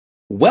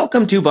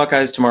Welcome to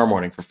Buckeyes Tomorrow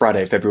Morning for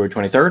Friday, February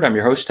 23rd. I'm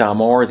your host, Tom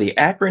Orr. The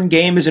Akron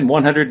game is in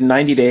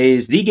 190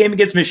 days. The game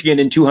against Michigan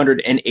in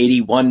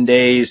 281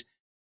 days.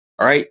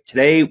 All right,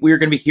 today we are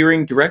going to be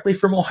hearing directly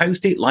from Ohio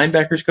State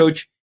linebackers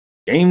coach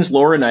James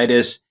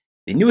Laurinaitis,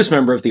 the newest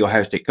member of the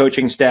Ohio State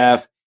coaching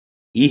staff.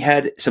 He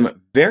had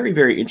some very,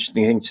 very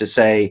interesting things to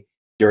say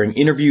during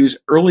interviews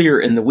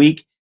earlier in the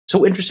week.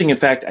 So interesting, in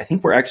fact, I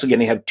think we're actually going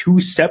to have two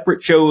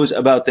separate shows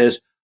about this.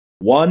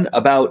 One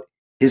about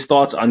his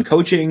thoughts on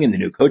coaching and the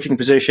new coaching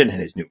position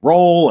and his new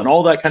role and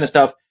all that kind of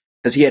stuff,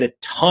 because he had a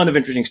ton of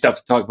interesting stuff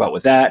to talk about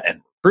with that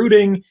and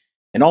recruiting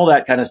and all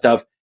that kind of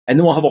stuff. And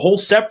then we'll have a whole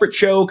separate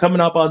show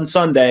coming up on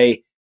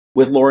Sunday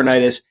with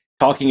Laurinaitis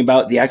talking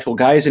about the actual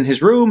guys in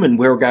his room and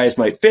where guys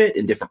might fit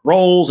in different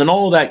roles and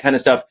all that kind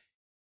of stuff.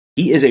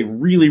 He is a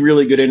really,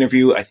 really good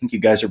interview. I think you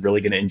guys are really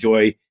going to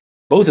enjoy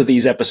both of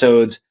these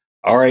episodes.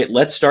 All right,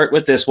 let's start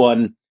with this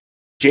one.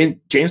 James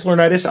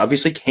Laurinaitis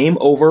obviously came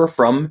over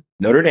from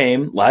Notre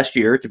Dame last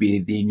year to be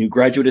the new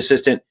graduate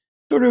assistant,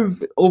 sort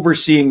of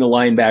overseeing the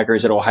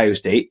linebackers at Ohio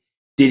State.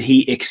 Did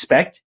he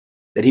expect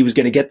that he was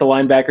going to get the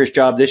linebackers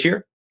job this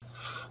year?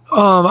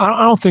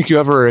 I don't think you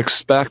ever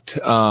expect.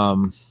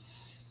 I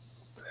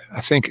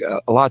think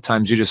a lot of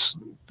times you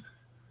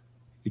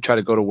try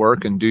to go to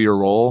work and do your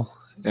role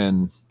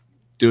and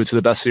do it to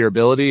the best of your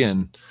ability.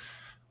 And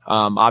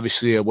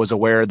obviously, I was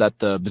aware that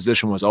the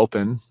position was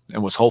open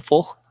and was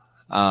hopeful.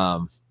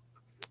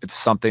 It's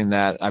something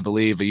that I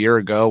believe a year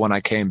ago when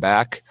I came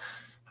back,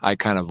 I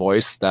kind of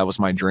voiced that was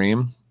my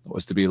dream,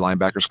 was to be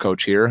linebackers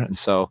coach here. And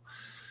so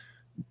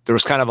there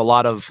was kind of a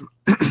lot of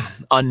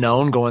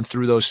unknown going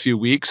through those few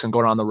weeks and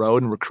going on the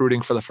road and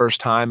recruiting for the first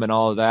time and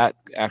all of that,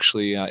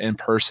 actually in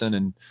person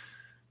and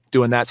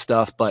doing that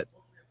stuff. But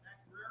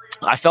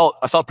I felt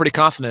pretty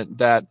confident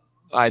that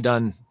I'd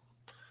done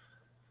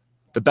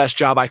the best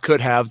job I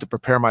could have to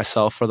prepare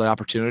myself for the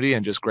opportunity,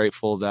 and just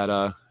grateful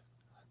that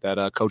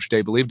Coach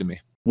Day believed in me.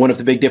 One of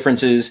the big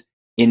differences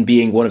in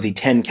being one of the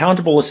 10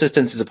 countable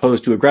assistants as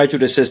opposed to a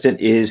graduate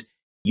assistant is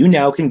you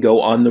now can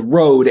go on the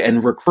road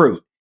and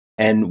recruit.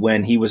 And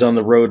when he was on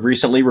the road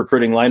recently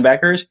recruiting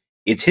linebackers,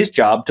 it's his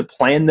job to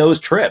plan those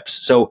trips.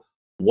 So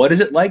what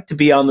is it like to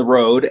be on the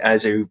road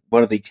as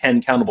one of the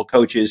 10 countable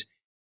coaches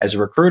as a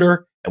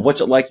recruiter? And what's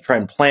it like to try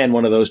and plan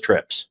one of those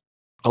trips?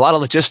 A lot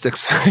of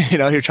logistics,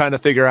 you're trying to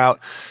figure out.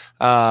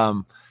 I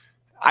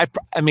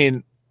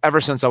mean, ever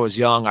since I was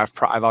young, I've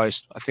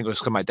always, I think it was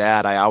because of my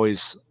dad, I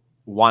always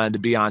wanted to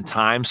be on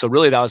time. So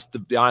really, that was, to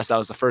be honest, that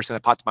was the first thing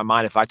that popped to my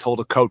mind. If I told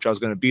a coach I was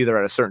going to be there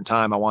at a certain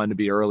time, I wanted to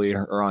be early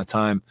or on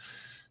time.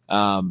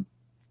 And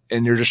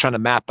you're just trying to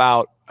map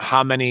out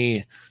how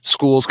many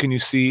schools can you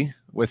see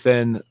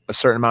within a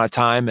certain amount of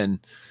time,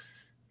 and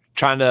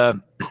trying to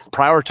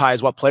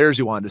prioritize what players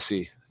you wanted to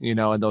see, in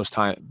those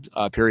time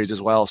periods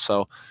as well.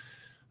 So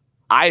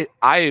I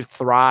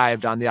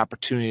thrived on the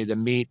opportunity to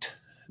meet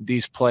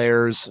these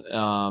players,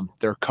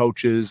 their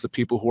coaches, the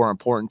people who are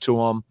important to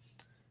them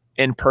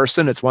in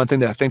person. It's one thing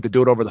that I think to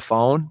do it over the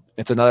phone.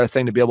 It's another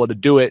thing to be able to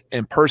do it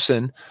in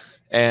person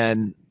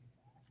and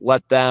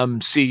let them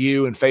see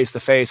you and face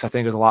to face. I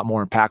think is a lot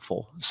more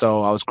impactful.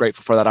 So I was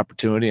grateful for that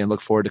opportunity and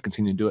look forward to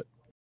continuing to do it.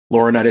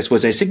 Laurinaitis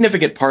was a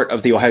significant part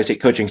of the Ohio State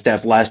coaching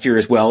staff last year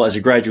as well as a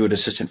graduate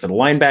assistant for the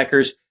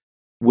linebackers.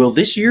 Will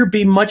this year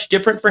be much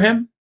different for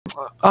him?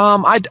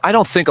 I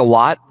don't think a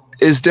lot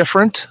is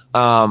different.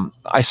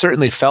 I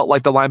certainly felt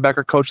like the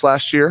linebacker coach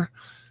last year.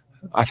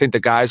 I think the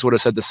guys would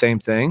have said the same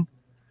thing.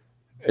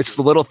 It's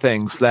the little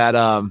things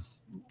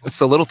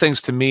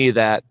to me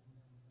that,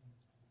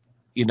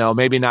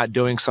 maybe not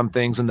doing some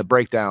things in the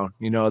breakdown,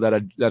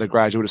 that a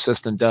graduate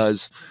assistant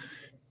does.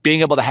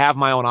 Being able to have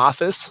my own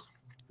office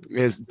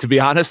is, to be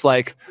honest,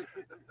 like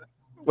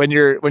when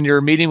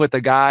you're meeting with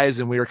the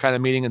guys, and we were kind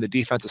of meeting in the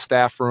defensive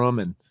staff room,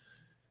 and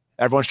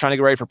everyone's trying to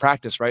get ready for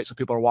practice, right? So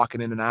people are walking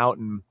in and out,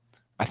 and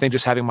I think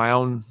just having my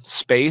own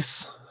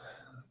space,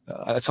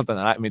 that's something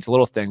that it's a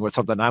little thing, but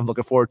something I'm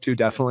looking forward to,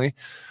 definitely.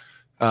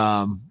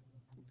 And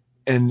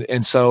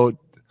so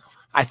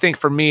I think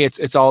for me,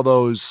 it's all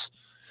those,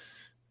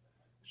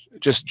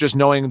 just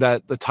knowing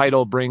that the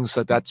title brings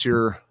that's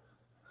your,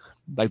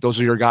 like,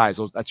 those are your guys,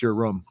 that's your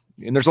room.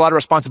 And there's a lot of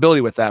responsibility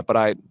with that, but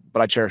I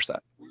cherish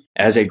that.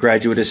 As a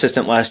graduate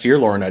assistant last year,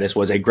 Laurinaitis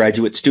was a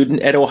graduate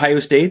student at Ohio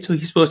State, so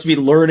he's supposed to be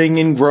learning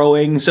and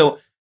growing. So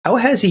how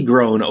has he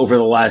grown over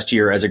the last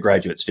year as a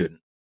graduate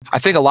student? I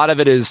think a lot of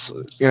it is,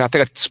 I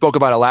think I spoke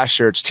about it last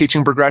year. It's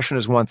teaching progression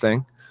is one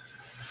thing.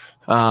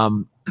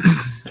 And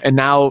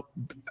now,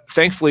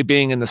 thankfully,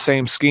 being in the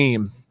same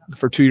scheme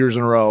for 2 years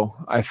in a row,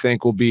 I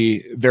think will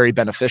be very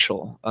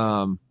beneficial.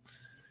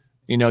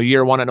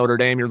 Year one at Notre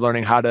Dame, you're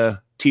learning how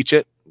to teach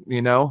it,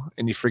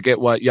 and you forget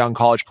what young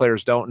college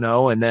players don't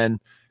know. And then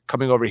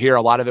coming over here,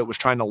 a lot of it was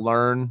trying to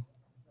learn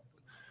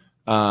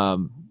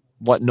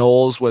what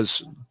Knowles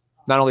was,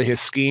 not only his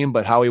scheme,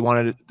 but how he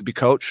wanted it to be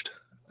coached.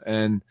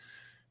 And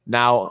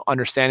now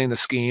understanding the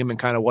scheme and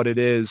kind of what it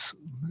is,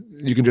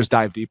 you can just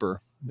dive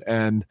deeper.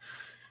 And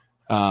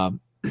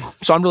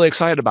so I'm really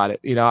excited about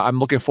it. I'm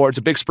looking forward. It's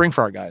a big spring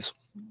for our guys.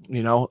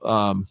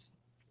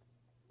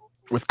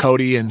 with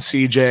Cody and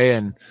CJ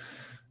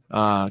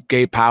and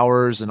Gabe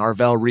Powers and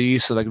Arvell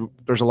Reese. So like,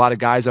 there's a lot of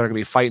guys that are going to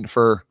be fighting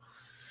for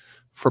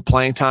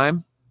playing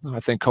time. I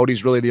think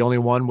Cody's really the only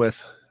one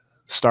with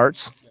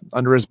starts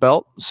under his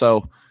belt.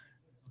 So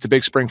it's a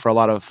big spring for a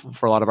lot of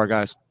our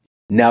guys.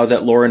 Now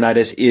that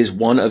Laurinaitis is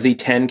one of the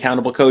 10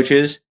 countable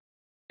coaches,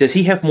 does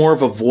he have more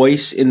of a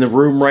voice in the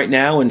room right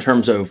now in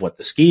terms of what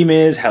the scheme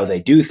is, how they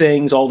do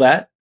things, all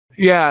that?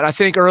 Yeah, and I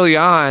think early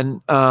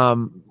on,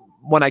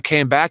 when I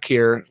came back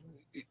here,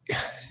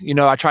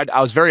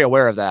 I was very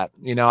aware of that.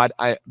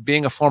 I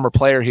being a former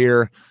player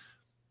here,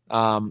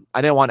 I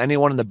didn't want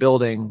anyone in the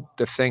building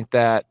to think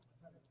that,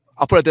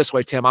 I'll put it this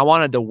way, Tim, I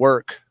wanted to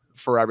work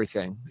for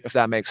everything, if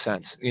that makes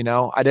sense.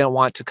 I didn't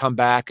want to come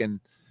back,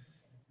 and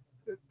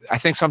I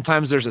think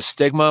sometimes there's a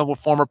stigma with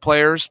former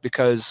players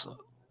because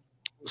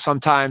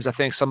sometimes I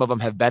think some of them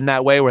have been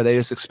that way where they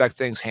just expect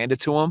things handed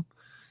to them.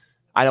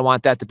 I don't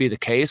want that to be the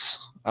case.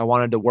 I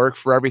wanted to work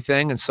for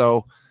everything. And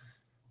so,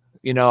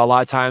 a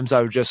lot of times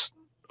I would just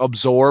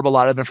absorb a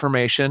lot of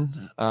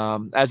information.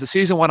 As the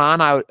season went on,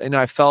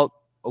 I felt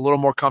a little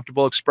more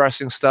comfortable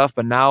expressing stuff,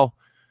 but now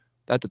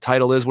that the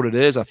title is what it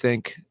is, I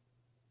think,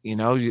 you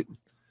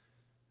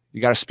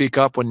got to speak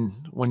up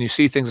when you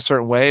see things a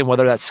certain way, and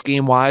whether that's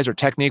scheme wise or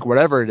technique,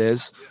 whatever it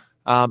is.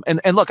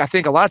 And look, I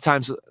think a lot of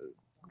times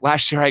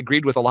last year I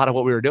agreed with a lot of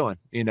what we were doing.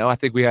 I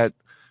think we had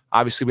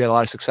a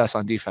lot of success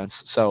on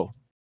defense. So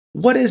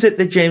what is it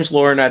that James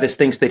Laurinaitis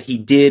thinks that he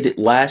did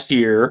last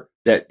year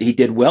that he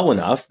did well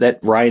enough that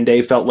Ryan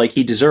Day felt like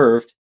he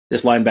deserved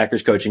this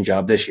linebackers coaching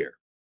job this year?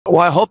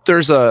 Well, I hope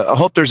there's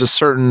a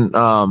certain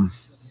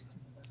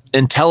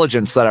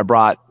intelligence that I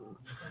brought.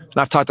 And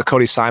I've talked to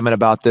Cody Simon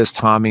about this,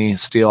 Tommy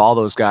Steele, all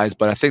those guys,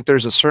 but I think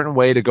there's a certain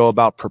way to go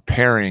about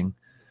preparing,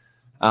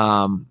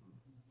 not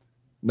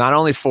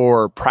only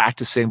for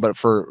practicing, but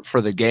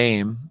for the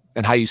game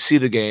and how you see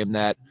the game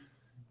that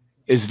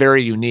is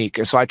very unique.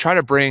 And so I try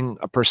to bring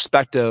a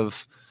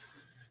perspective.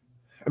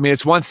 I mean,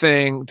 it's one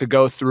thing to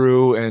go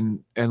through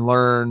and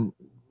learn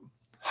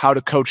how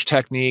to coach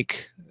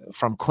technique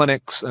from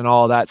clinics and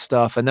all that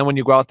stuff. And then when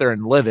you go out there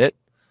and live it,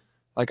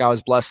 like I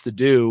was blessed to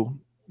do,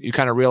 you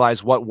kind of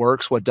realize what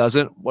works, what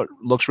doesn't, what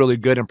looks really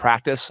good in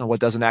practice and what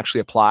doesn't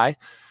actually apply.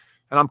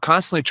 And I'm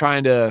constantly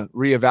trying to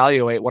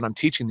reevaluate what I'm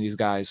teaching these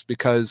guys,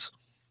 because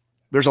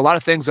there's a lot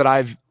of things that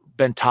I've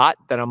been taught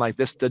that I'm like,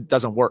 this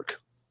doesn't work.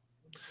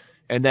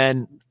 And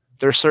then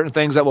there's certain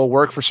things that will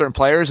work for certain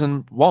players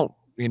and won't.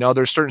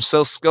 There's certain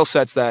skill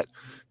sets that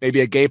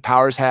maybe a Gabe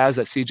Powers has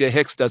that CJ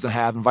Hicks doesn't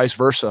have, and vice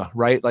versa,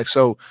 right? Like,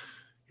 so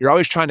you're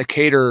always trying to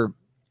cater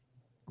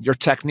your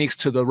techniques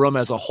to the room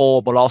as a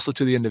whole, but also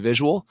to the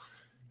individual.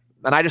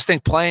 And I just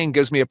think playing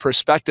gives me a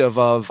perspective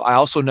of, I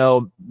also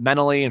know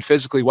mentally and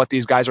physically what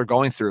these guys are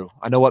going through.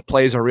 I know what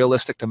plays are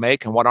realistic to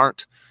make and what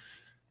aren't.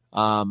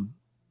 I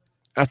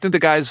think the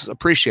guys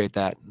appreciate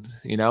that,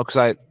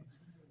 because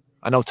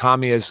I know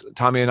Tommy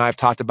and I have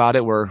talked about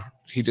it, where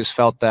he just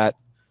felt that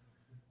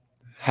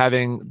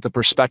having the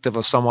perspective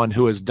of someone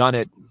who has done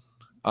it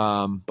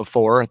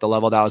before at the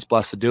level that I was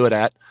blessed to do it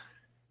at,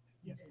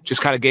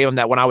 just kind of gave him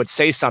that when I would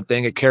say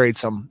something, it carried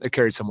some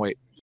weight.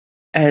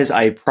 As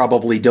I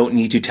probably don't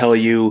need to tell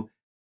you,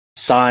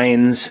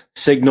 signs,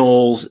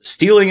 signals,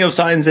 stealing of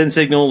signs and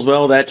signals,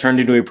 well, that turned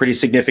into a pretty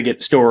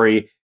significant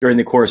story during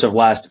the course of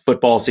last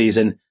football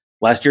season.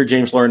 Last year,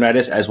 James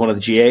Laurinaitis, as one of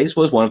the GAs,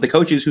 was one of the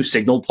coaches who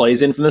signaled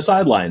plays in from the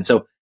sideline.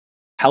 So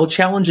how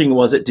challenging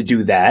was it to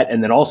do that,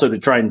 and then also to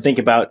try and think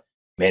about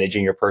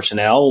managing your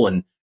personnel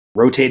and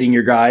rotating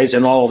your guys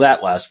and all of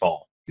that last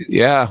fall?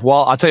 Yeah,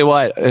 well, I'll tell you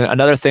what,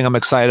 another thing I'm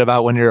excited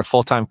about when you're a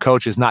full-time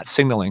coach is not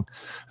signaling.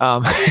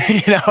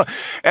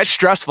 That's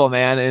stressful,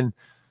 man. And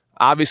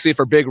obviously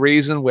for big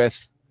reason,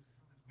 with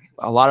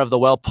a lot of the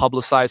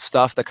well-publicized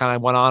stuff that kind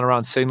of went on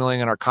around signaling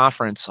in our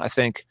conference, I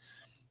think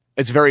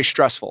it's very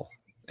stressful.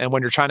 And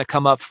when you're trying to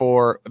come up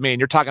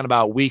you're talking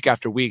about week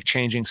after week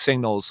changing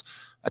signals,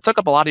 that took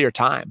up a lot of your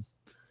time.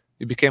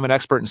 You became an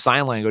expert in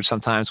sign language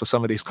sometimes with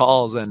some of these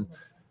calls. And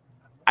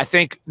I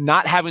think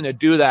not having to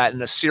do that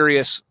in a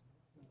serious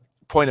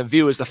point of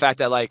view is the fact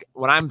that, like,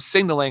 when I'm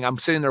signaling, I'm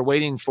sitting there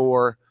waiting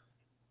for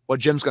what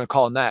Jim's going to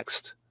call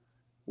next,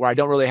 where I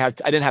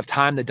didn't have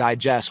time to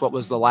digest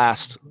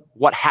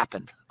what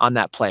happened on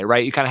that play,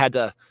 right? You kind of had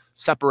to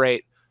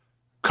separate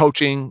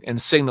coaching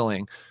and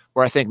signaling,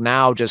 where I think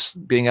now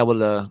just being able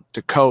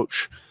to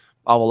coach,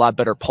 I'll have a lot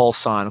better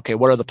pulse on, okay,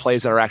 what are the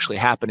plays that are actually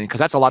happening? Because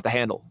that's a lot to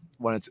handle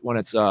when it's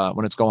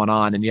going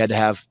on, and you had to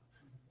have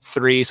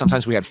 3,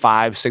 sometimes we had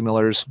 5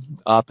 signalers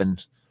up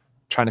and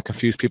trying to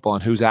confuse people on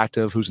who's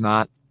active, who's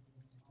not.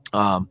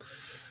 But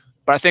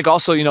I think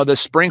also, this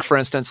spring, for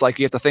instance, like,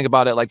 you have to think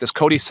about it, like, does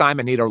Cody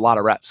Simon need a lot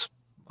of reps?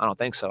 I don't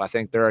think so. I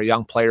think there are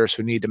young players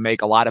who need to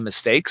make a lot of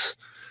mistakes,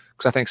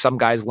 because I think some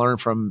guys learn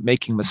from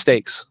making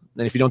mistakes.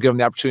 And if you don't give them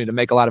the opportunity to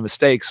make a lot of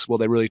mistakes, will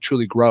they really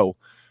truly grow?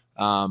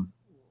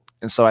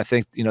 And so I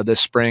think, this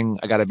spring,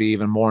 I got to be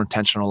even more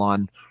intentional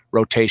on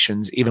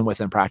rotations, even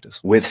within practice.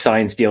 With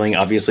sign stealing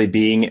obviously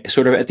being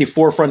sort of at the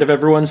forefront of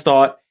everyone's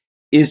thought,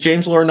 is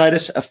James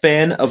Laurinaitis a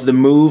fan of the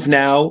move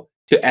now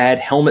to add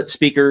helmet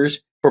speakers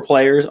for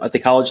players at the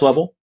college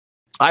level?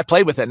 I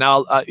played with it.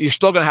 Now you're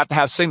still going to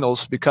have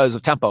signals because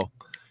of tempo,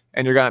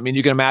 and you're going to. I mean,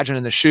 you can imagine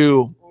in the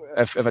shoe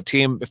if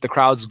the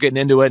crowd's getting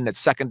into it and it's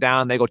second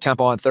down, they go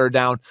tempo on third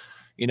down.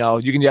 You know,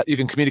 you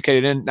can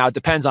communicate it in. Now it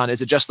depends on,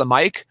 is it just the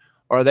mic,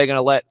 or are they going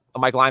to let a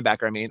Mike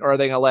linebacker? Or are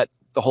they going to let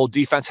the whole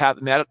defense have?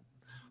 I mean,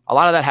 a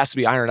lot of that has to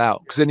be ironed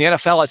out, because in the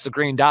NFL it's a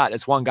green dot,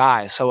 it's one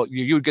guy. So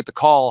you would get the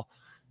call,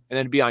 and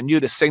then it'd be on you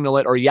to signal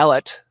it or yell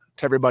it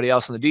to everybody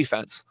else in the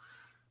defense.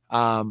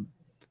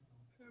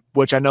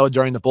 Which I know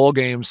during the bowl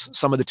games,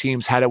 some of the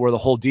teams had it where the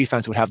whole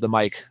defense would have the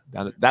mic.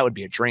 That would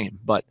be a dream,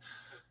 but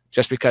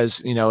just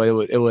because, you know,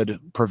 it would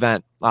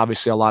prevent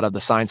obviously a lot of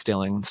the sign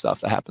stealing and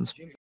stuff that happens.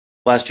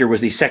 Last year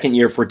was the second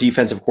year for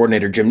defensive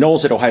coordinator Jim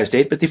Knowles at Ohio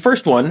State, but the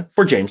first one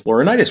for James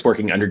Laurinaitis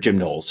working under Jim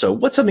Knowles. So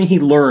what's something he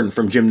learned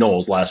from Jim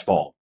Knowles last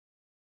fall?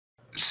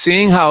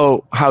 Seeing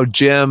how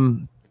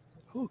Jim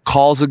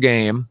calls a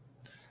game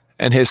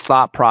and his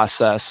thought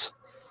process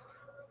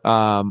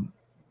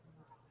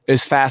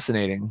is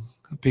fascinating,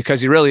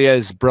 because he really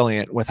is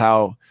brilliant with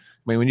how,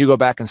 I mean, when you go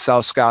back and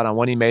self-scout on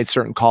when he made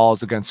certain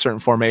calls against certain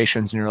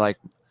formations, and you're like,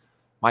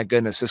 my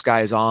goodness, this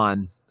guy is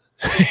on,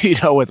 you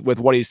know, with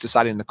what he's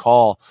deciding to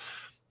call.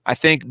 I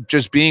think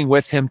just being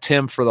with him,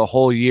 Tim, for the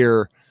whole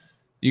year,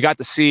 you got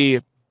to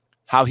see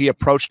how he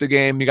approached the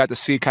game. You got to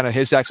see kind of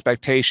his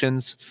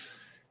expectations.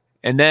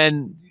 And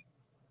then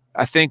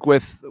I think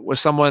with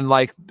someone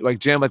like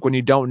Jim, like when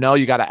you don't know,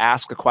 you got to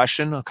ask a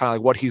question, kind of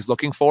like what he's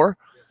looking for.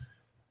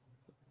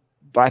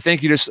 But I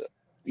think you just,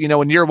 you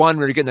know, in year one,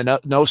 when you're getting to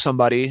know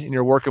somebody and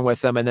you're working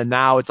with them, and then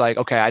now it's like,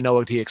 okay, I know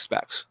what he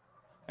expects.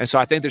 And so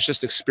I think there's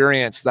just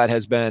experience that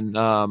has been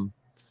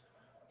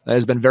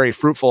very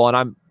fruitful.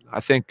 And I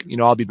think, you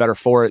know, I'll be better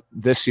for it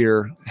this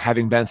year,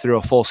 having been through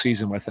a full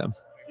season with him.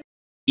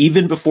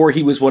 Even before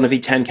he was one of the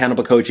 10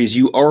 countable coaches,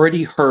 you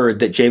already heard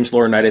that James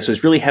Laurinaitis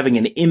was really having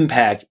an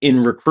impact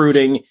in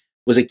recruiting,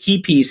 was a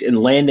key piece in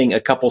landing a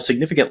couple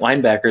significant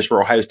linebackers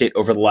for Ohio State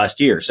over the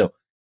last year. So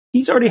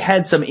he's already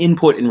had some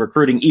input in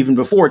recruiting even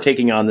before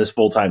taking on this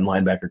full-time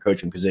linebacker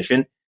coaching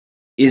position.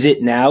 Is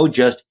it now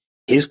just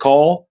his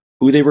call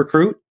who they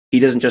recruit? He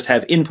doesn't just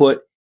have input,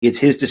 it's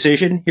his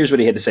decision. Here's what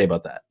he had to say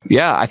about that.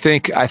 Yeah, I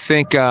think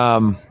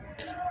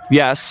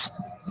yes.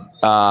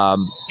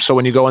 So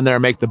when you go in there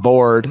and make the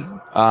board,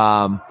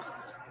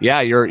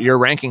 yeah, you're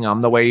ranking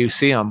them the way you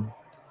see them.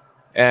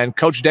 And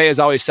Coach Day has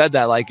always said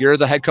that, like, you're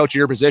the head coach of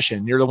your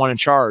position. You're the one in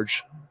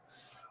charge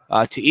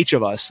to each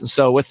of us. And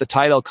so with the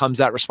title comes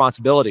that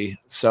responsibility.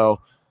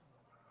 So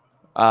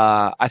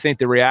I think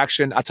the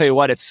reaction, I'll tell you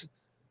what, it's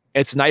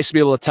nice to be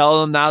able to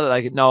tell them now that,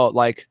 like, no,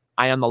 like,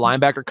 I am the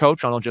linebacker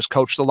coach. I don't just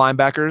coach the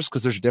linebackers,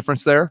 because there's a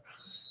difference there.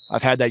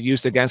 I've had that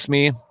used against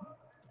me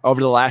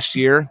over the last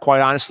year,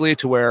 quite honestly,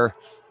 to where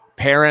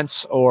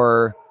parents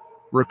or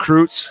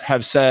recruits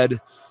have said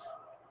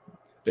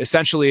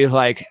essentially,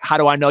 like, how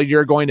do I know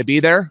you're going to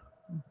be there?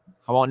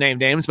 I won't name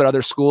names, but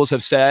other schools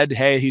have said,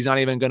 hey, he's not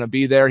even going to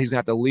be there. He's going to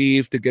have to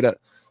leave to get a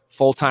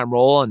full-time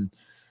role. And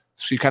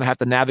so you kind of have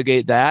to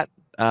navigate that.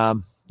 Not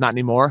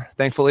anymore,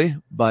 thankfully.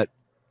 But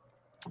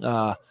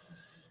I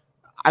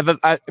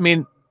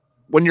mean,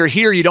 when you're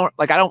here, you don't,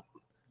 like, I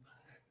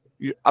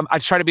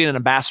try to be an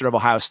ambassador of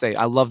Ohio State.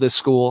 I love this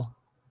school.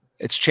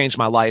 It's changed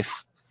my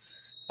life.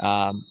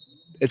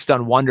 It's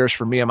done wonders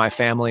for me and my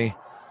family.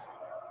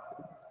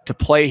 To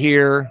play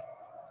here,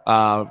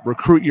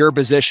 recruit your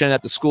position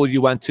at the school you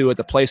went to, at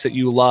the place that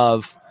you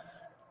love,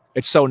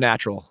 it's so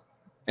natural.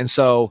 And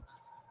so,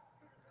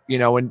 you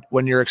know,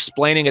 when you're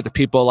explaining it to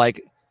people,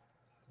 like,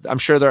 I'm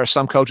sure there are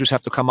some coaches who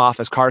have to come off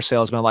as car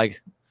salesmen,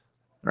 like,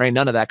 there ain't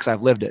none of that, because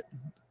I've lived it.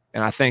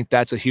 And I think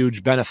that's a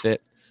huge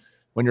benefit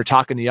when you're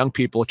talking to young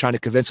people, trying to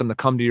convince them to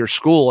come to your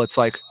school. It's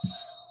like,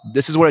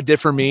 this is what it did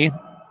for me.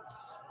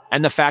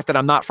 And the fact that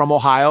I'm not from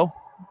Ohio,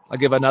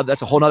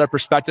 that's a whole nother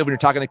perspective when you're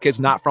talking to kids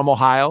not from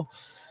Ohio.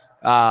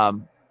 But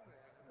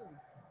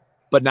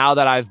now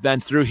that I've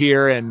been through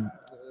here, and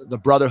the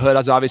brotherhood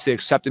has obviously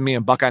accepted me,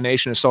 and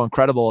BuckeyeNation is so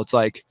incredible, it's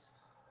like,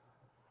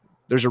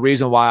 there's a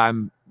reason why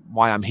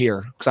I'm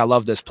here, because I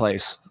love this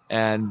place.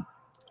 And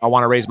I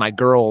want to raise my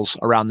girls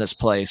around this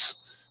place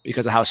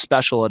because of how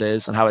special it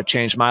is and how it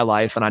changed my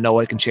life. And I know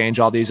it can change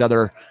all these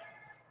other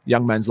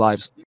young men's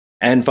lives.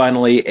 And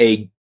finally,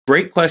 a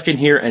great question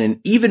here and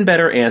an even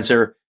better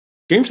answer.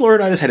 James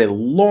Laurinaitis had a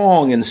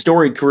long and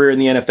storied career in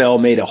the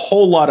NFL, made a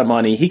whole lot of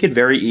money. He could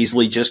very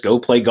easily just go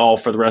play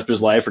golf for the rest of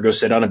his life, or go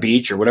sit on a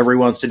beach, or whatever he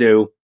wants to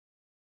do.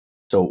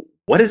 So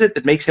what is it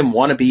that makes him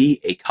want to be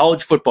a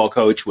college football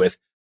coach with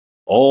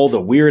all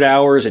the weird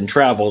hours and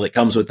travel that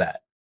comes with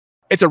that?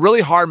 It's a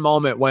really hard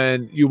moment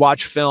when you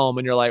watch film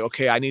and you're like,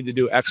 okay, I need to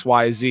do X,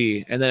 Y,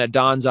 Z. And then it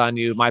dawns on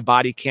you, my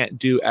body can't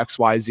do X,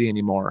 Y, Z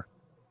anymore.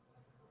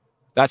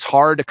 That's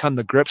hard to come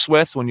to grips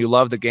with when you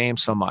love the game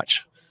so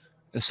much.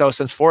 And so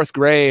since fourth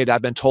grade,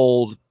 I've been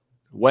told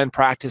when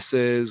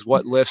practices,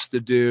 what lifts to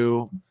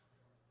do.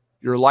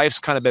 Your life's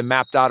kind of been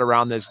mapped out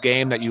around this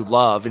game that you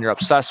love and you're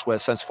obsessed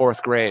with since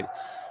fourth grade.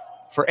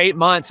 For 8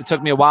 months, it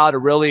took me a while to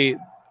really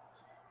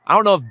I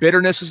don't know if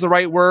bitterness is the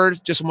right word,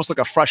 just almost like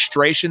a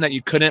frustration that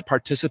you couldn't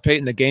participate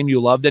in the game you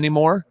loved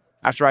anymore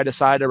after I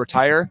decided to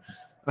retire.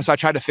 And so I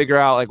tried to figure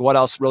out like what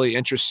else really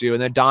interests you.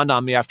 And then it dawned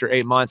on me after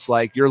 8 months,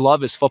 like your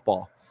love is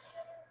football.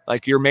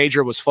 Like your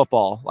major was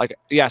football. Like,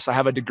 yes, I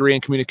have a degree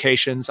in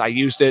communications. I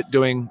used it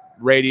doing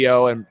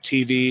radio and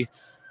TV,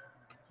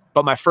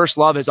 but my first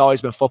love has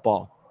always been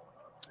football.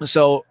 And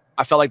so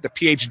I felt like the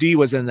PhD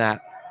was in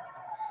that.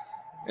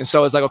 And so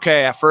it was like,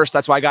 okay, at first,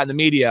 that's why I got in the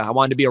media. I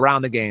wanted to be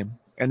around the game.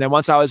 And then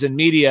once I was in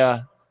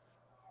media,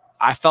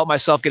 I felt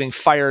myself getting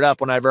fired up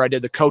whenever I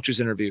did the coaches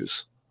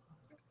interviews.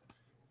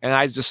 And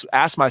I just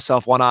asked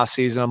myself one off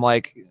season, I'm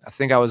like, I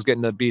think I was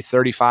getting to be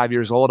 35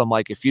 years old. I'm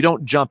like, if you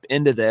don't jump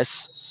into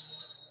this,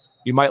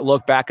 you might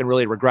look back and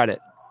really regret it.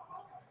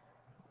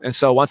 And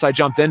so once I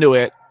jumped into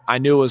it, I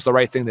knew it was the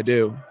right thing to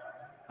do.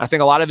 I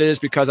think a lot of it is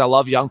because I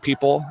love young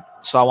people.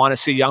 So I want to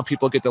see young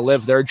people get to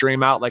live their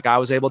dream out like I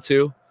was able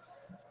to.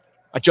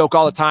 I joke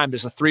all the time,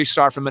 there's a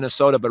 3-star from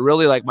Minnesota, but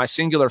really like my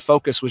singular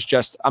focus was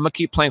just, I'm going to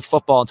keep playing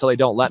football until they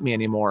don't let me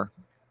anymore.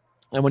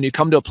 And when you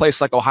come to a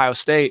place like Ohio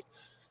State,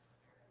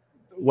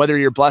 whether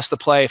you're blessed to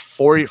play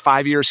 4 or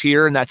 5 years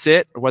here and that's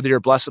it, or whether you're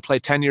blessed to play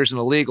 10 years in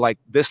the league, like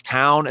this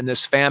town and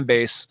this fan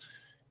base,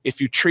 if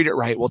you treat it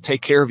right, will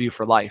take care of you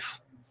for life.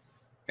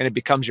 And it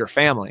becomes your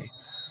family.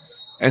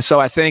 And so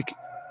I think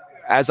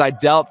as I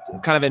dealt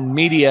kind of in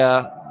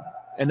media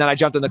and then I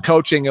jumped into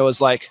coaching, it was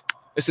like,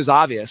 this is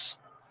obvious.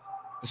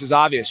 This is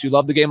obvious. You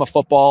love the game of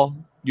football.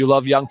 You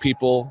love young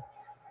people.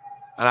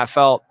 And I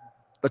felt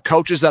the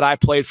coaches that I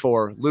played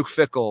for, Luke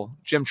Fickell,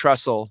 Jim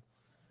Tressel,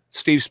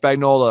 Steve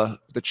Spagnuolo,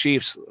 the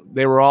Chiefs,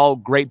 they were all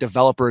great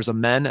developers of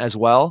men as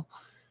well.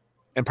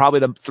 And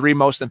probably the 3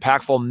 most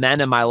impactful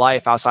men in my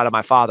life outside of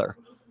my father.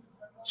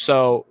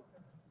 So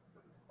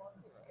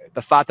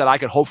the thought that I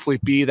could hopefully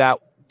be that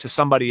to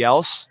somebody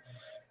else,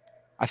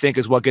 I think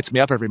is what gets me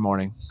up every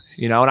morning,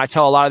 you know? And I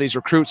tell a lot of these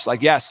recruits,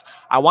 like, yes,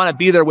 I want to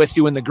be there with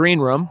you in the green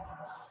room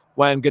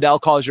when Goodell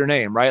calls your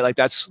name, right? Like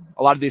that's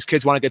a lot of these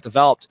kids want to get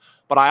developed,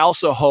 but I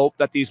also hope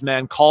that these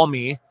men call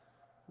me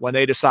when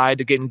they decide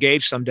to get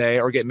engaged someday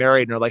or get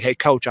married and they're like, hey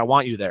coach, I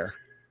want you there,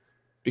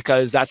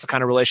 because that's the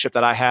kind of relationship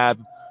that I had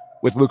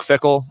with Luke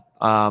Fickell.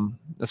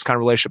 That's the kind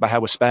of relationship I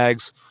had with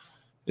Spags,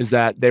 is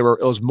that it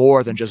was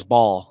more than just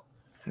ball.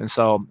 And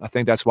so I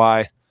think that's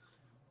why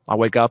I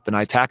wake up and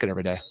I attack it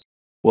every day.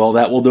 Well,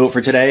 that will do it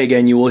for today.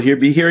 Again, you will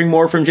be hearing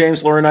more from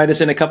James Laurinaitis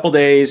in a couple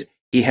days.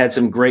 He had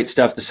some great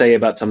stuff to say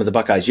about some of the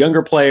Buckeyes'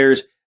 younger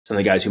players, some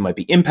of the guys who might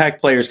be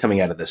impact players coming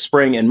out of the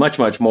spring, and much,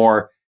 much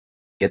more.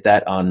 Get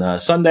that on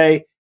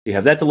Sunday. You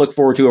have that to look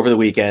forward to over the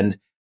weekend.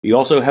 You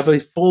also have a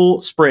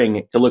full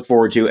spring to look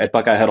forward to at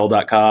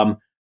BuckeyeHuddle.com,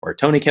 where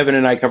Tony, Kevin,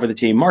 and I cover the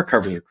team. Mark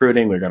covers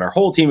recruiting. We've got our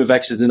whole team of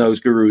X's and O's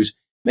gurus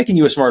making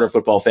you a smarter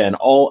football fan,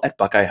 all at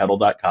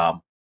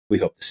BuckeyeHuddle.com. We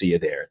hope to see you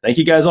there. Thank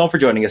you guys all for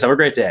joining us. Have a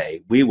great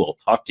day. We will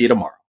talk to you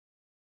tomorrow.